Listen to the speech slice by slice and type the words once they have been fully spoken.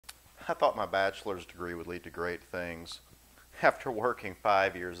I thought my bachelor's degree would lead to great things. After working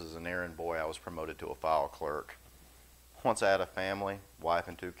 5 years as an errand boy, I was promoted to a file clerk. Once I had a family, wife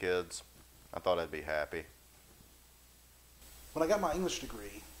and 2 kids, I thought I'd be happy. When I got my English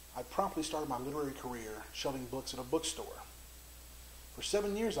degree, I promptly started my literary career shelving books at a bookstore. For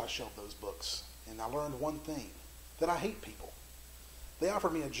 7 years I shelved those books, and I learned one thing, that I hate people. They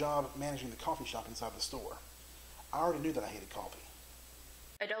offered me a job managing the coffee shop inside the store. I already knew that I hated coffee.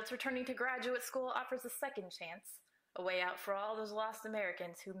 Adults returning to graduate school offers a second chance, a way out for all those lost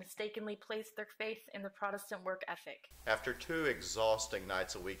Americans who mistakenly placed their faith in the Protestant work ethic. After 2 exhausting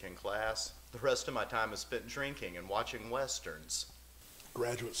nights a week in class, the rest of my time is spent drinking and watching westerns.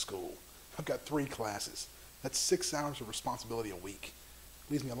 Graduate school. I've got 3 classes. That's 6 hours of responsibility a week.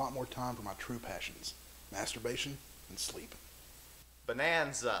 Leaves me a lot more time for my true passions, masturbation and sleep.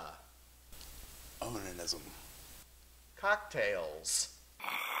 Bonanza. Onanism. Cocktails.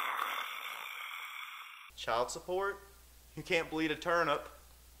 Child support? You can't bleed a turnip.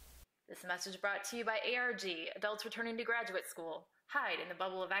 This message brought to you by ARG, Adults Returning to Graduate School. Hide in the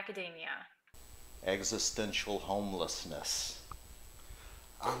bubble of academia. Existential homelessness.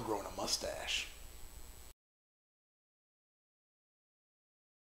 I'm growing a mustache.